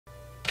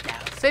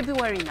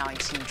February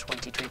 19,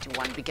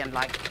 2021 began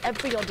like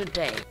every other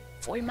day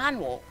for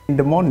Emmanuel. In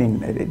the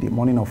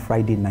morning of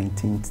Friday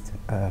 19th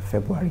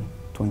February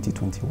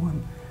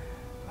 2021,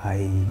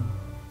 I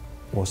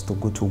was to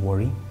go to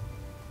Warri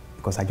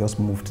because I just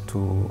moved to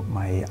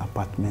my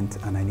apartment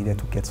and I needed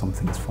to get some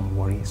things from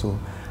Warri. So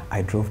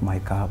I drove my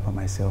car by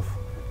myself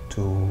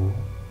to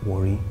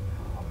Warri.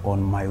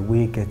 On my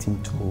way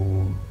getting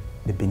to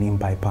the Benin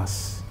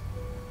bypass,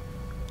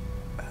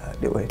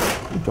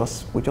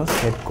 we just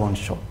heard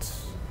gunshots.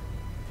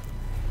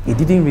 It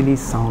didn't really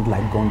sound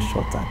like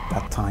gunshots at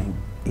that time.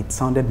 It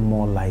sounded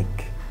more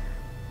like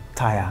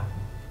tire,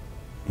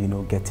 you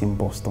know, getting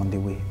burst on the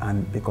way.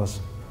 And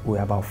because we were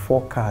about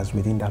 4 cars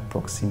within that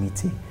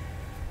proximity,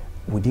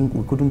 we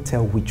couldn't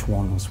tell which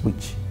one was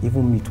which.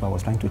 Even me too, I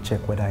was trying to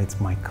check whether it's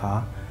my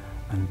car,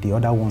 and the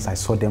other ones I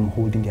saw them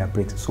holding their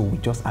brakes. So we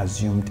just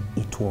assumed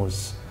it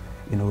was,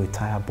 you know, a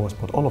tire burst.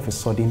 But all of a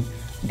sudden,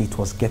 it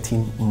was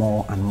getting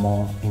more and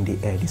more in the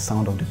air. The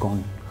sound of the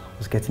gun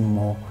was getting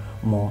more.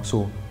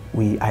 So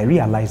I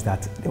realized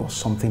that there was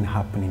something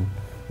happening,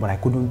 but I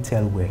couldn't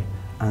tell where.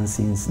 And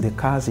since the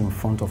cars in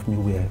front of me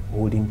were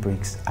holding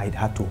brakes, I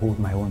had to hold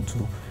my own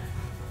too,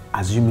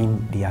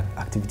 assuming the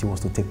activity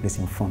was to take place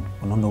in front,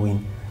 but not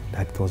knowing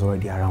that it was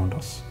already around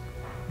us.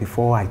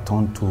 Before I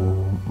turned to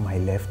my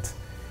left,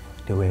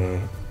 there were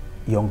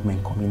young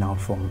men coming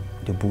out from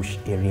the bush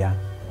area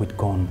with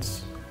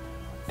guns.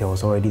 There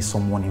was already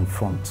someone in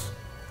front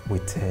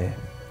with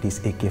this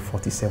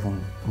AK-47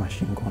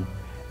 machine gun.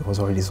 There was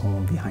already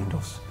someone behind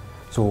us.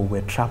 So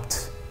we're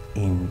trapped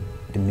in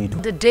the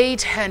middle. The day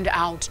turned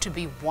out to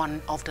be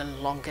one of the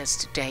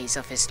longest days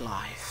of his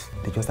life.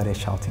 They just started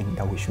shouting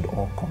that we should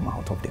all come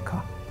out of the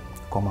car.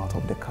 Come out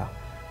of the car.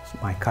 So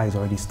my car is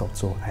already stopped,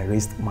 so I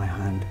raised my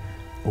hand,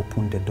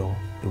 opened the door.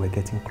 They were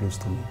getting close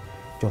to me.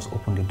 Just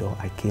opened the door,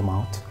 I came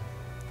out.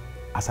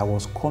 As I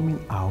was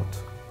coming out,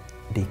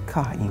 the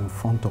car in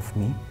front of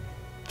me,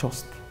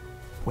 just,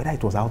 whether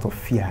it was out of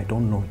fear, I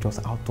don't know,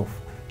 just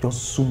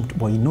zoomed,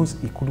 but he knows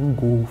he couldn't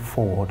go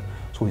forward,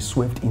 so he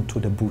swerved into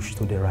the bush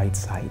to the right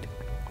side.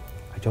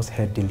 I just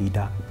heard the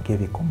leader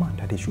gave a command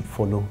that they should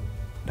follow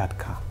that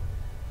car.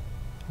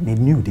 They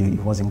knew he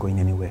wasn't going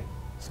anywhere,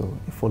 so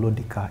they followed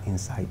the car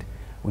inside.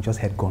 We just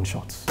heard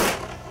gunshots,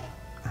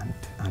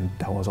 and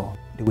that was all.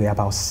 There were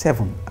about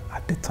 7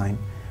 at the time,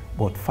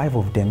 but 5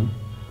 of them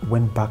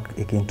went back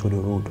again to the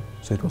road.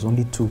 So it was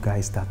only 2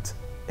 guys that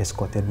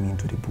escorted me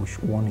into the bush,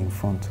 one in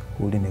front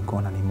holding a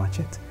gun and a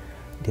machete,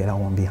 the other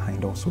one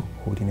behind also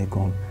holding a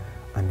gun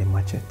and a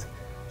machete.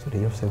 So they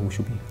just said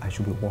I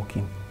should be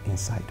walking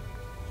inside.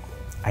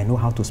 I know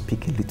how to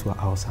speak a little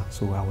Hausa,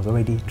 so I was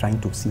already trying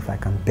to see if I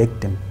can beg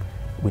them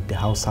with the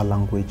Hausa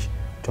language,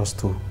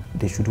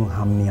 they shouldn't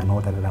harm me and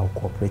all that I'll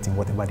cooperate in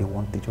whatever they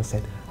want. They just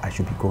said I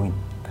should be going.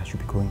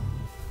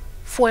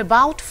 For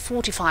about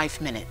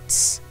 45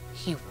 minutes,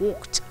 he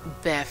walked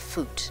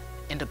barefoot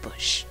in the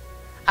bush.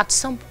 At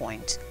some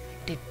point,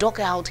 they dug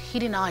out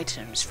hidden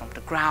items from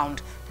the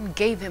ground and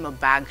gave him a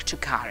bag to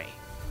carry.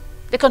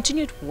 They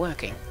continued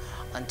working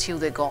until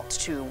they got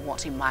to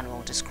what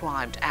Emmanuel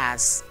described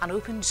as an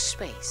open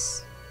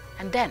space.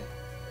 And then,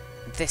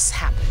 this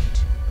happened.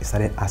 He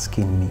started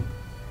asking me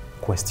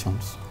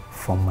questions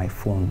from my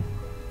phone.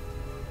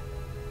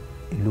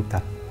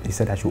 He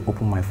said I should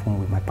open my phone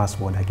with my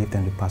password. I gave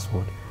them the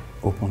password,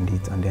 opened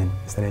it, and then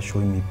he started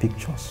showing me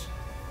pictures.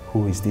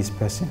 Who is this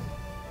person?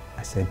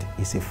 I said,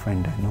 it's a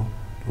friend I know.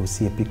 They will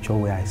see a picture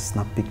where I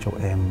snap picture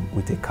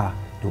with a car.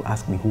 They will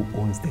ask me who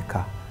owns the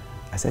car.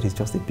 I said, it's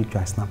just a picture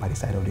I snap at the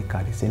side of the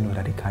car. They say, no,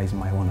 that the car is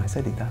my own. I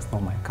said, that's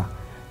not my car.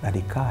 That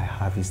the car I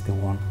have is the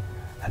one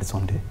that is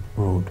on the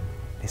road.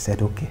 They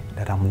said, okay,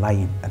 that I'm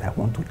lying, that I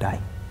want to die.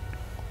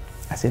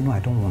 I said, no, I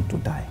don't want to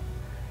die.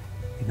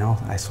 You know,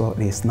 I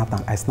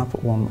snapped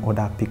one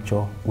other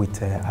picture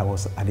with, I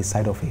was at the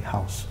side of a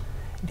house.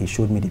 They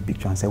showed me the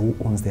picture and said, who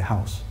owns the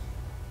house?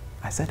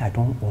 I said, I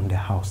don't own the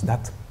house.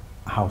 That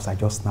house I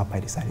just snapped by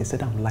the side. They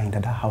said, I'm lying,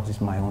 that house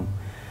is my own.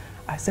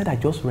 I said, I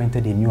just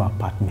rented a new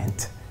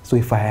apartment. So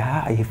if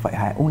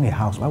I own a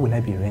house, why will I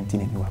be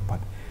renting a new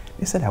apartment?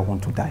 They said, I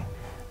want to die,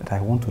 that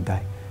I want to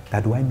die.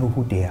 That do I know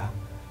who they are?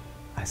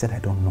 I said, I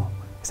don't know.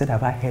 He said,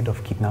 have I heard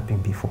of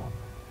kidnapping before?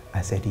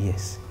 I said,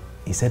 yes.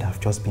 He said, I've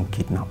just been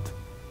kidnapped.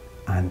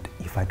 And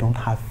if I don't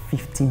have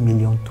 50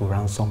 million to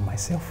ransom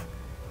myself,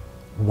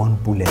 1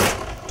 bullet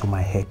to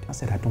my head. I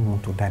said, I don't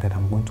want to die, that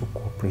I'm going to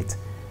cooperate.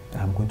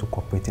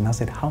 And I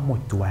said, how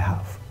much do I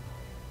have?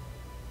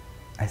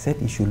 I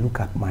said, you should look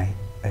at my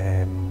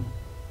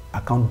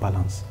account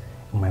balance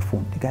on my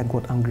phone. The guy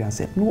got angry and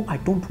said, no, I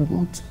don't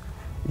want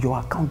your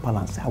account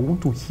balance. I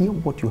want to hear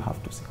what you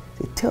have to say.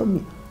 He said, tell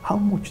me, how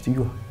much do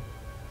you have?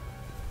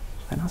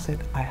 And I said,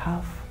 I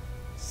have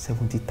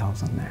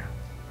 70,000 naira.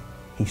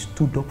 He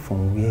stood up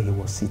from where he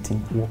was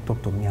sitting, walked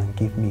up to me and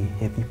gave me a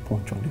heavy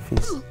punch on the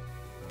face.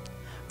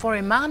 For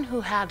a man who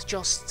had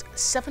just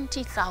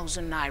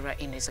 70,000 naira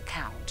in his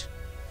account,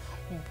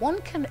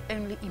 one can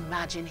only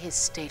imagine his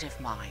state of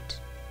mind.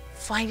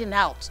 Finding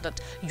out that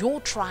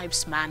your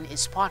tribesman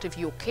is part of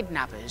your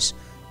kidnappers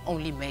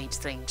only made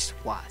things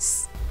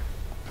worse.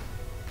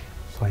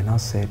 So I now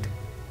said,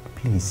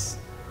 please,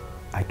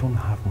 I don't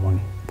have money,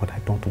 but I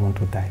don't want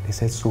to die. They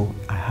said, so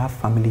I have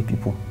family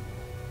people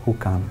who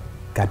can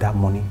gather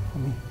money for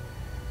me.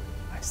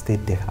 I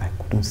stayed there, I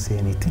couldn't say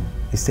anything.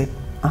 He said,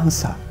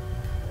 answer,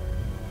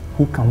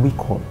 who can we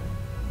call?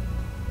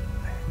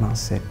 I now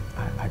said,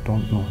 I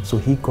don't know. So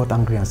he got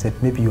angry and said,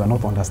 maybe you are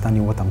not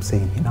understanding what I'm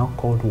saying. He now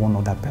called one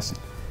other person.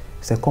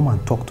 He said, come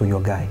and talk to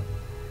your guy.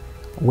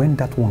 When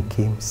that one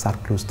came, sat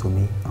close to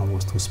me and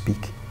was to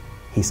speak,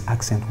 his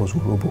accent was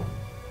Urobo.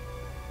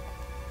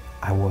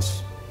 I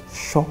was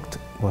shocked,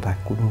 but I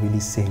couldn't really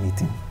say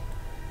anything.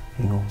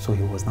 You know, so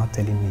he was now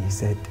telling me, he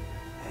said,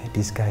 hey,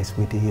 these guys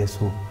with the here,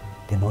 so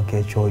they not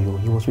get joy.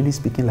 He was really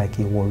speaking like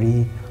a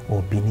Warri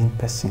or Benin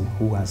person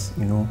who has,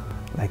 you know,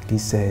 like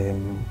these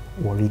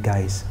Warri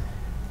guys.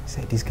 He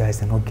said, these guys,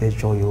 they not get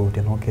joy,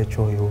 they not get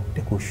joy,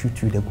 they go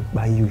shoot you, they go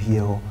buy you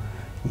here, or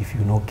if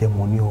you not get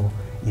money, or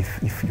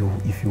if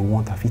you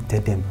want, I will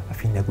tell them,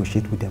 I will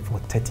negotiate with them for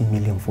 30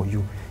 million for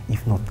you.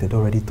 If not, they'd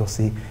already thought,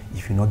 say,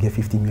 if you not get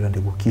 50 million, they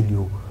will kill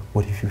you.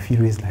 But if you feel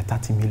raise like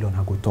 30 million,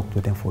 I go talk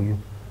to them for you.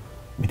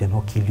 But they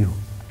not kill you.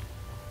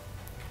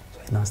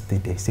 So I now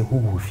stayed there. He said, who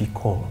will we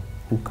call?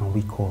 Who can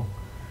we call?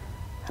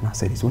 And I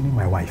said, it's only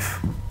my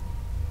wife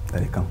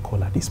that they can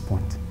call at this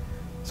point.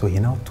 So he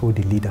now told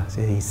the leader,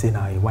 he said,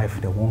 now your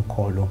wife, they won't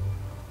call her.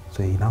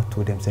 So he now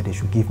told them, said they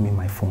should give me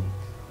my phone.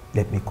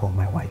 Let me call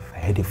my wife. I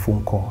had a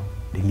phone call.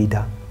 The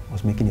leader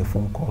was making a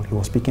phone call. He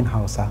was speaking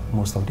Hausa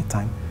most of the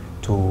time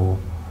to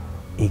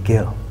a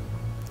girl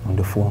on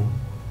the phone.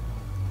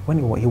 When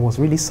he was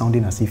really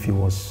sounding as if he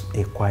was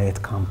a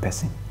quiet, calm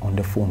person on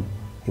the phone.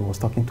 He was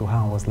talking to her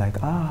and was like,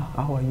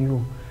 how are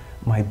you,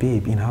 my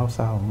babe, in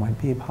Hausa? My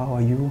babe, how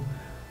are you?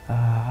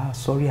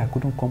 Sorry, I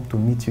couldn't come to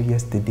meet you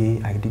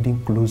yesterday. I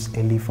didn't close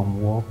early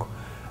from work,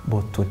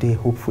 but today,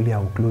 hopefully, I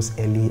will close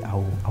early. I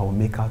will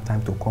make out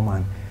time to come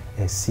and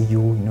see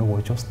you. You know,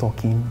 we're just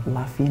talking,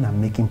 laughing,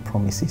 and making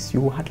promises.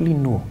 You will hardly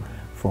know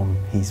from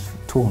his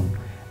tone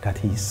that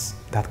he's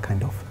that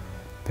kind of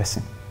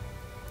person.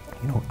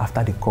 You know,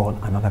 after the call,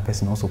 another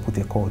person also put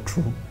a call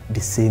through, the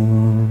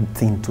same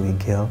thing to a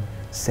girl,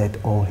 said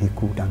all he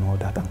could and all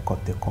that, and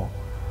cut the call.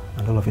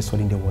 And all of a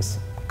sudden, there was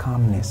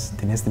calmness.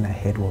 The next thing I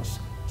heard was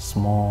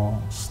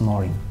small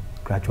snoring.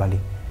 Gradually,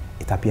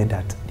 it appeared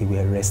that they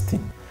were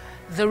resting.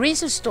 There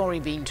is a story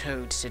being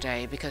told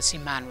today because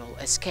Emmanuel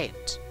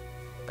escaped.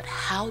 But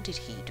how did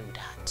he do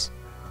that?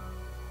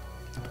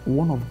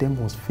 One of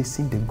them was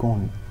facing the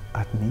gun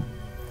at me,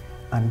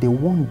 and the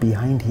one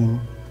behind him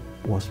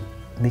was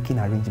making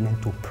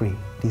arrangement to pray.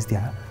 This is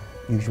their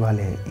usual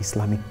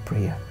Islamic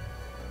prayer.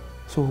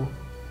 So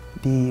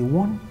the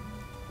one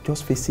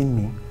just facing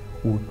me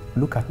would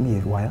look at me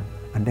a while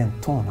and then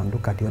turn and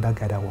look at the other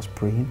guy that was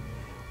praying,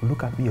 would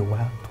look at me a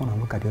while, turn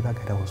and look at the other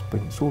guy that was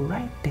praying. So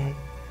right there,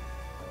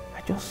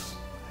 I just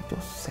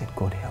said,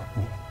 God help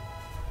me.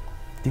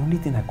 The only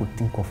thing I could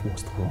think of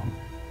was to run.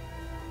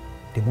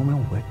 The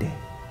moment we were there,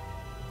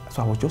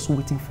 so I was just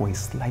waiting for a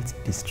slight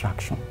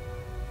distraction.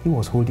 He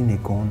was holding a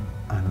gun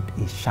and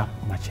a sharp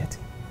machete.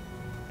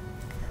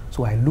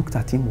 So I looked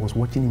at him, was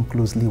watching him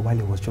closely while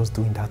he was just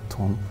doing that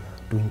turn.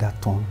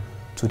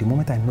 So the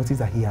moment I noticed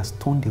that he has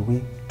turned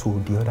away to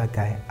the other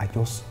guy, I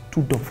just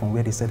stood up from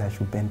where they said I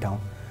should bend down,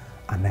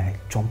 and I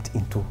jumped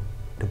into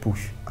the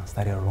bush and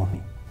started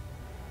running.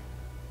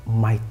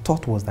 My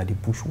thought was that the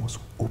bush was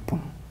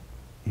open,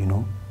 you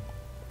know,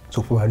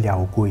 so probably I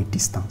would go a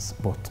distance,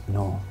 but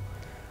no.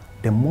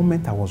 The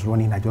moment I was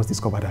running, I just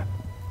discovered that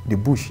the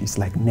bush is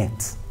like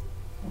net.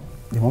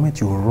 The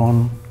moment you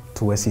run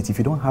towards it, if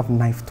you don't have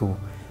knife to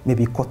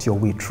maybe cut your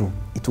way through,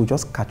 it will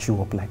just catch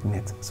you up like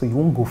net, so you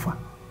won't go far.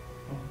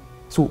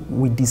 So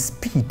with the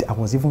speed I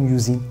was even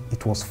using,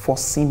 it was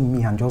forcing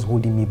me and just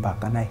holding me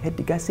back, and I heard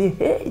the guy say,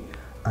 hey,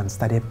 and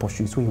started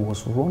pursuing. So he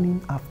was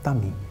running after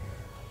me,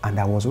 and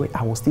I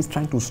was still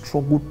trying to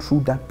struggle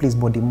through that place,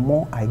 but the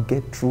more I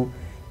get through,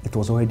 it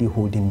was already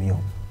holding me up.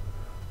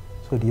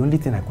 So the only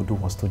thing I could do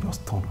was to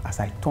just turn.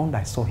 As I turned,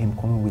 I saw him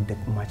coming with the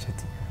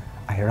machete.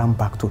 I ran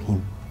back to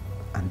him,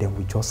 and then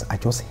I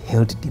just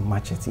held the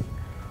machete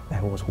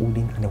that I was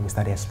holding, and then we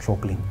started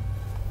struggling.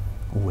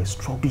 We were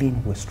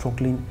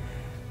struggling.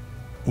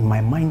 In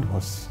my mind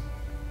was,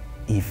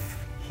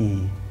 if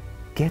he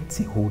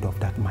gets a hold of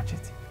that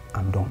machete,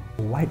 I'm done.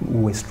 While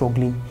we were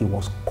struggling, he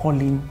was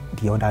calling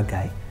the other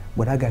guy,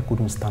 but that guy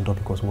couldn't stand up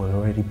because we were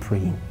already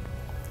praying.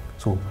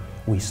 So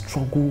we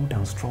struggled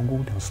and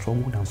struggled and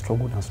struggled and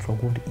struggled and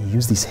struggled. He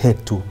used his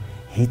head to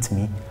hit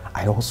me.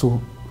 I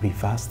also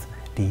reversed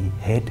the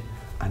head,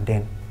 and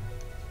then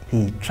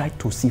he tried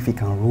to see if he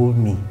can roll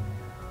me,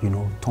 you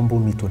know, tumble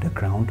me to the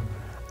ground.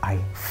 I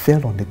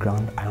fell on the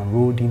ground and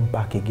rolled him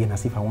back again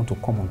as if I want to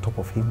come on top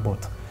of him,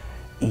 but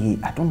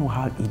I don't know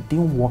how, it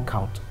didn't work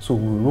out. So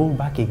we rolled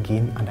back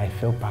again and I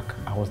fell back.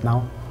 I was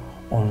now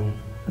on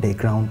the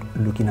ground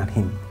looking at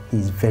him.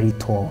 He's very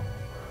tall.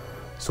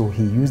 So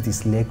he used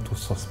his leg to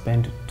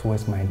suspend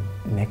towards my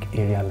neck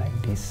area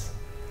like this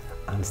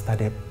and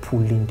started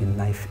pulling the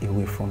knife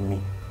away from me.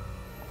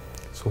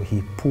 So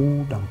he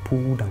pulled and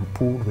pulled and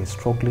pulled. We're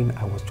struggling.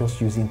 I was just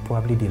using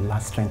probably the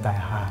last strength I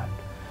had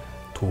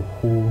to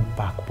hold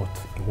back, but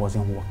it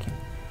wasn't working.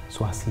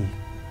 So as he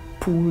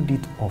pulled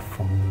it off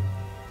from me,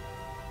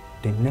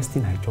 the next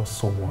thing I just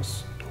saw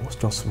was he was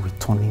just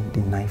returning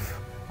the knife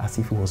as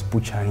if he was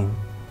butchering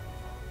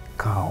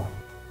cow.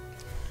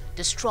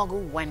 The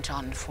struggle went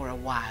on for a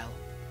while,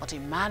 but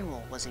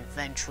Emmanuel was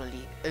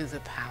eventually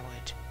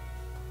overpowered.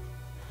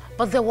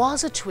 But there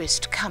was a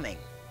twist coming.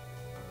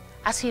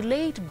 As he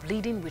laid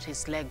bleeding with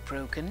his leg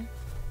broken,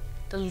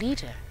 the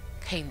leader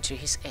came to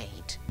his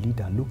aid. The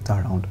leader looked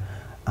around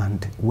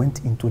and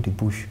went into the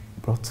bush,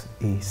 brought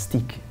a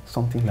stick,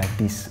 something like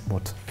this,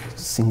 but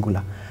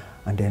singular,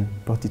 and then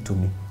brought it to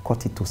me,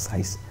 cut it to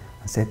size,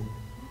 and said,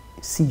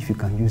 see if you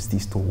can use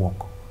this to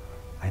walk.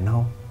 I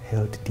now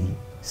held the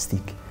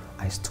stick.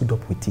 I stood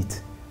up with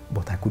it,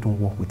 but I couldn't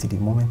walk with it. The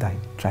moment I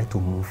tried to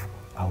move,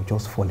 I would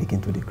just fall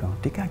again to the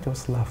ground. The guy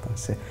just laughed and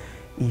said,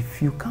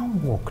 if you can't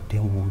walk,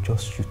 then we'll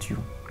just shoot you.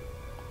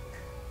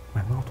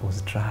 My mouth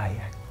was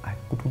dry. I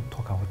couldn't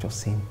talk. I was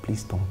just saying,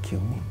 please don't kill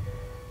me.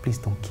 Please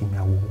don't kill me.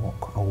 I will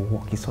walk. I will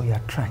walk. He said, yeah,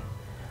 try.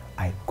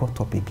 I got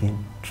up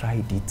again,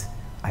 tried it.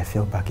 I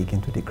fell back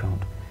again to the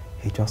ground.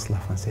 He just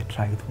laughed and said,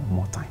 try it one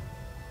more time.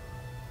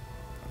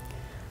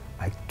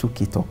 I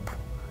took it up.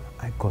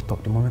 I got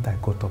up. The moment I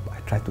got up, I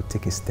tried to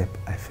take a step.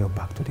 I fell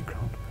back to the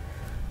ground.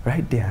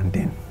 Right there and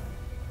then,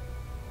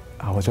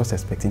 I was just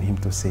expecting him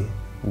to say,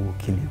 we will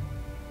kill you.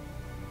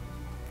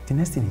 The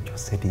next thing he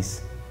just said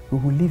is, we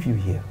will leave you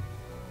here.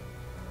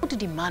 How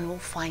did Emmanuel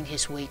find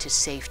his way to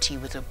safety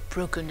with a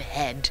broken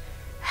head,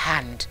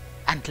 hand,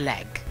 and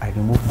leg? I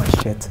removed my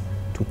shirt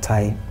to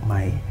tie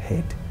my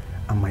head,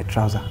 and my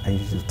trouser I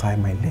used to tie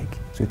my leg.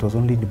 So it was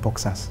only the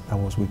boxers that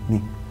was with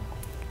me.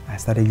 I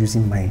started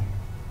using my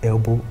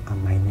elbow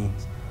and my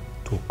knees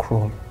to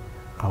crawl.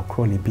 I'll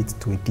crawl a bit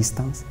to a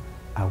distance.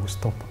 I will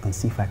stop and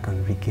see if I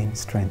can regain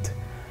strength.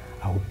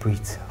 I'll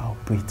breathe, I'll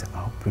breathe,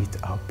 I'll breathe,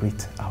 I'll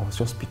breathe. I was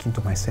just speaking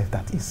to myself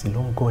that it's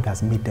alone God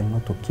has made them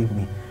not to kill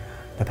me,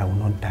 that I will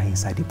not die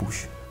inside the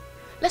bush.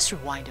 Let's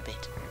rewind a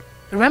bit.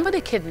 Remember the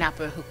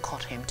kidnapper who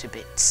cut him to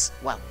bits?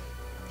 Well,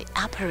 he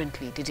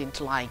apparently didn't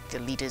like the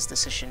leader's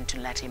decision to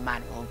let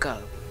Emmanuel go.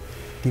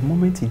 The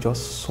moment he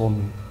just saw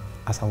me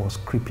as I was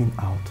creeping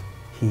out,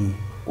 he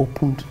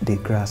opened the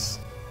grass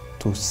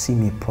to see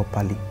me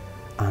properly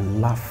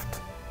and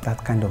laughed,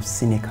 that kind of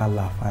cynical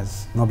laugh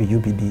as, no be you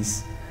be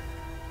this.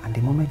 And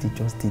the moment he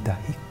just did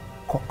that, he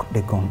cocked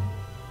the gun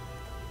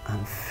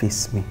and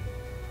faced me.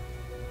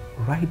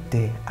 Right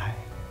there,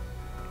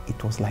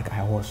 it was like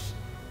I was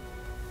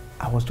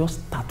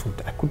just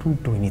startled. I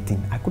couldn't do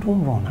anything. I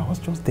couldn't run. I was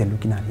just there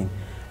looking at him.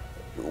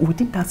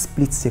 Within that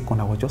split second,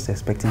 I was just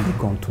expecting the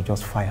gun to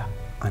just fire,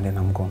 and then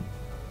I'm gone.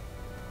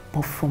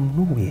 But from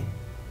nowhere,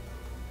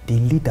 the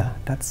leader,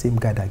 that same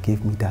guy that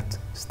gave me that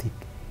stick,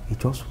 he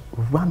just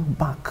ran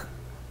back,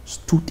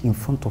 stood in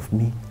front of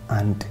me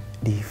and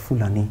the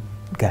Fulani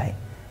guy,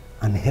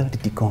 and held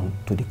the gun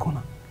to the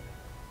corner.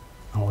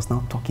 I was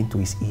now talking to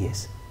his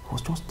ears. He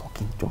was just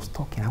talking, just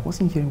talking. I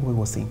wasn't hearing what he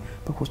was saying,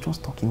 but he was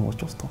just talking, he was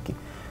just talking.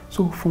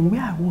 So from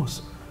where I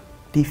was,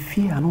 the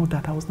fear and all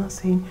that, I was not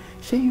saying,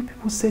 "Shay, you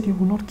people said you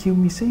will not kill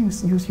me. Say you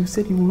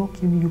said you will not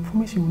kill me. You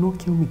promised you will not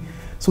kill me."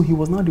 So he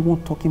was now the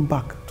one talking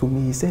back to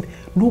me. He said,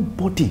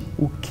 "Nobody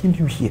will kill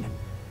you here.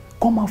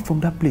 Come out from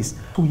that place."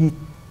 So he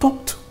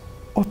talked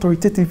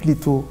authoritatively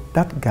to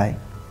that guy,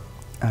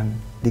 and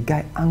the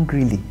guy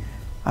angrily,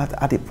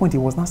 at a point he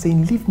was now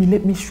saying, "Leave me,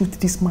 let me shoot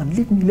this man.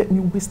 Leave me, let me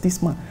waste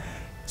this man."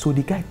 So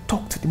the guy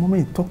talked. The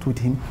moment he talked with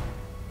him,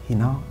 he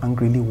now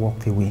angrily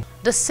walked away.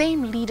 The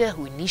same leader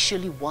who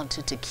initially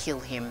wanted to kill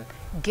him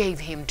gave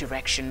him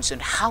directions on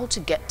how to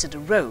get to the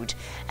road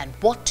and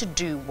what to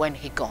do when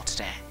he got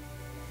there.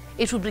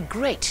 It would be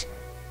great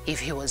if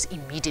he was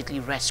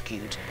immediately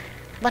rescued,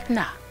 but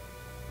nah.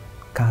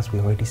 Cars were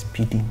already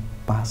speeding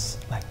past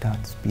like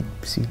that,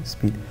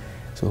 speed.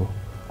 So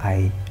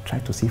I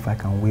tried to see if I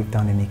can wave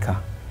down any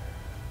car.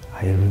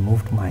 I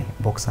removed my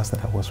boxers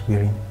that I was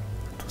wearing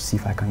to see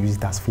if I can use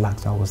it as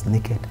flags. I was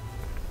naked.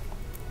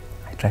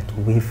 I tried to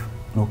wave,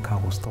 no car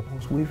was stopped. I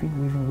was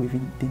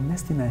waving. The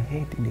next thing I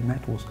heard in the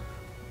night was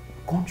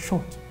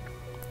gunshot.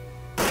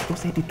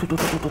 Just heard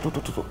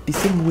the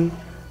same way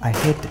I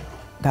heard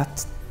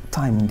that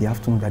time in the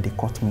afternoon that they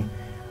caught me.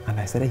 And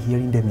I started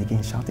hearing them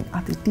again shouting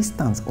at a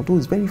distance, although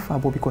it's very far,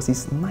 but because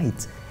it's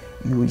night,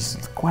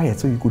 it's quiet,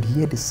 so you could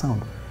hear the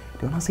sound.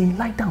 They were now saying,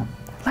 lie down,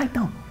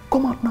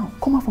 come out now,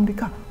 come out from the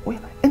car, oh, yeah,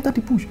 enter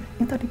the bush.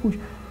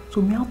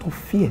 So me, out of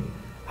fear,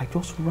 I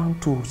just ran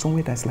to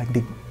somewhere that's like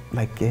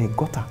a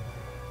gutter,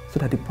 so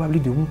that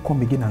they won't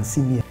come again and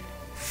see me.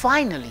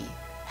 Finally,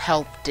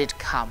 help did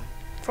come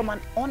from an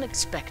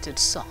unexpected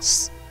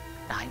source,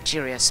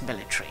 Nigeria's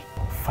military.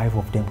 5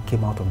 of them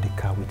came out of the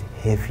car with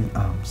heavy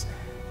arms,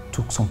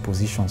 took some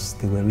positions.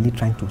 They were really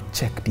trying to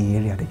check the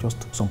area. They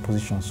just took some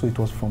positions. So it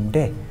was from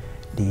there,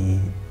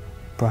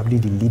 probably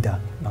the leader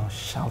now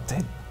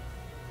shouted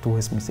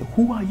towards me, say,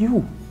 "Who are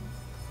you?"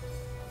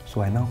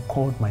 So I now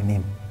called my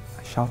name.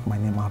 I shout my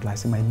name out. I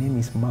say, "My name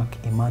is Mark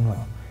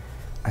Emmanuel."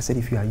 I said,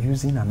 if you are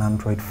using an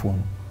Android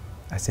phone,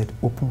 I said,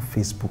 open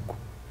Facebook,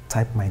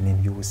 type my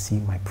name, you will see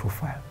my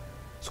profile.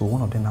 So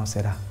one of them now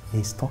said,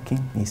 he's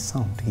talking, he's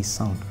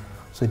sound.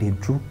 So they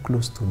drew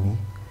close to me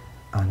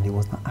and he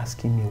was now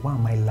asking me, why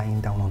am I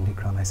lying down on the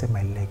ground? I said,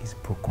 my leg is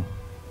broken.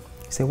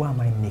 He said, why am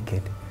I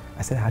naked?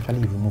 I said, I actually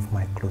removed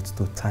my clothes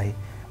to tie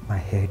my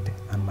head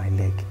and my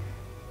leg.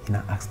 He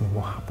now asked me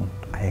what happened.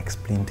 I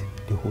explained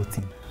the whole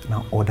thing.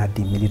 Now ordered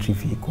the military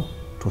vehicle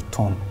to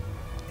turn.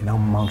 They now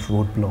mount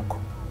roadblock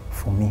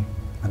for me.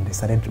 And they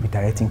started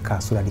redirecting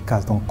cars so that the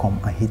cars don't come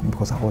and hit me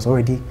because I was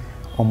already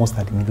almost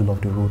at the middle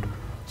of the road.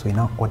 So he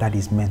now ordered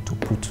his men to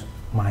put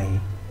my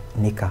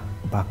knicker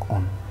back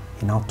on.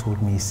 He now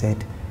told me, he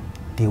said,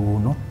 they will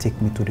not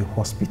take me to the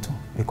hospital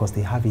because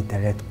they have a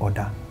direct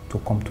order to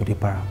come to the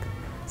barrack.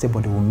 He said,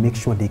 but they will make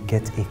sure they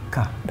get a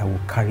car that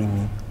will carry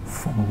me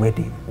from where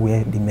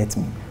they met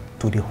me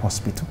to the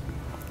hospital.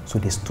 So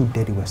they stood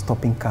there, they were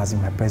stopping cars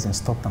in my presence,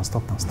 stopped.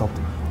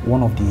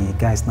 One of the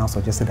guys now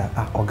suggested that,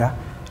 Oga,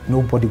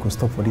 nobody could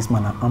stop for this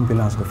man, an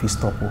ambulance if he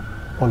stopped.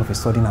 All of a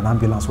sudden an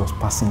ambulance was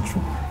passing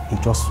through. He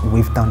just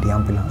waved down the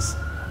ambulance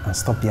and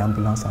stopped the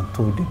ambulance and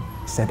told him,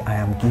 he said, I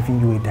am giving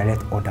you a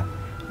direct order.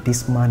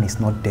 This man is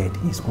not dead,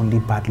 he's only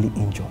badly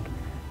injured.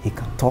 He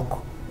can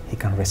talk, he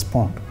can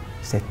respond.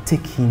 He said,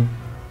 take him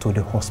to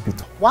the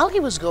hospital. While he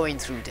was going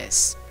through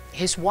this,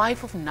 his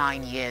wife of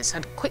 9 years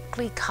had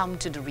quickly come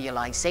to the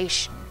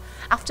realization,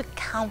 after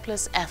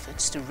countless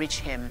efforts to reach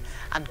him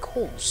and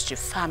calls to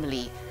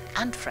family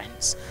and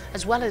friends,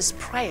 as well as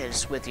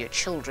prayers with your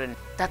children,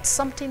 that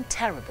something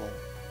terrible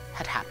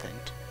had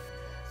happened.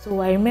 So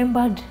I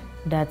remembered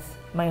that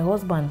my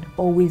husband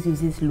always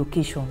uses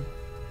location.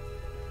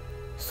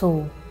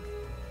 So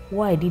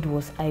what I did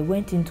was I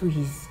went into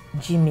his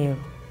Gmail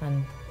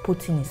and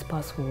put in his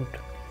password,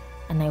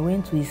 and I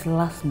went to his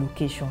last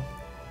location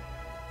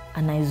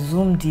and I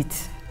zoomed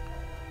it.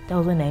 That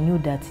was when I knew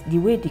that the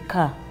way the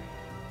car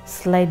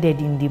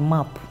slided in the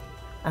map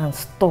and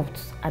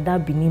stopped at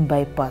that Benin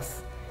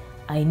bypass,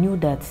 I knew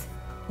that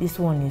this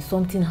one is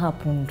something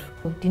happened.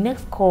 The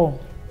next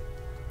call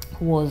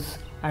was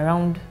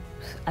around,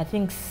 I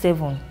think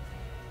 7.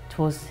 It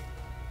was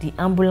the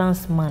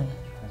ambulance man,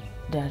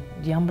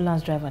 the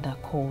ambulance driver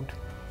that called.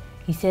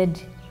 He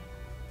said,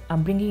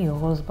 I'm bringing your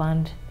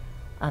husband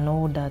and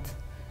all that.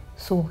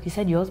 So he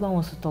said, your husband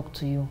wants to talk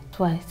to you.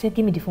 So I said,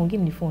 give me the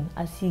phone.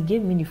 As he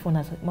gave me the phone,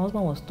 as my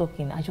husband was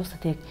talking, I just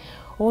started,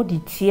 all the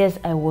tears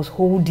I was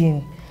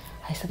holding,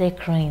 I started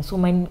crying. So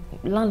my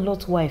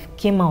landlord's wife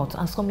came out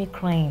and saw me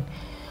crying.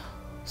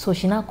 So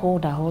she now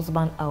called her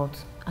husband out,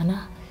 and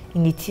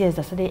in the tears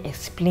I started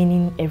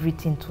explaining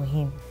everything to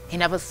him. He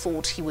never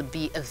thought he would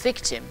be a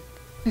victim,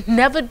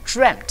 never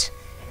dreamt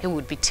he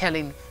would be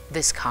telling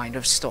this kind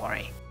of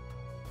story.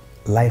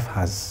 Life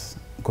has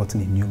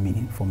gotten a new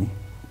meaning for me.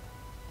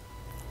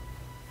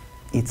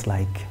 It's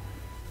like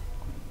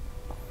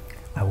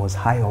I was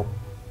high up,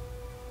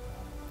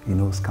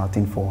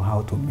 scouting for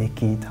how to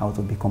make it, how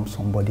to become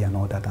somebody and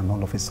all that, and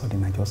all of a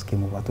sudden I just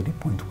came over to the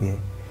point where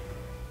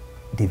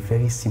the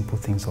very simple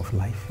things of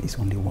life is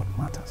only what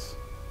matters.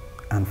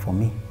 And for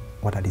me,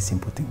 what are the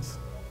simple things?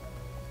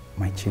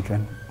 My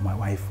children, my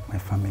wife, my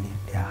family,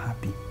 they are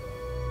happy.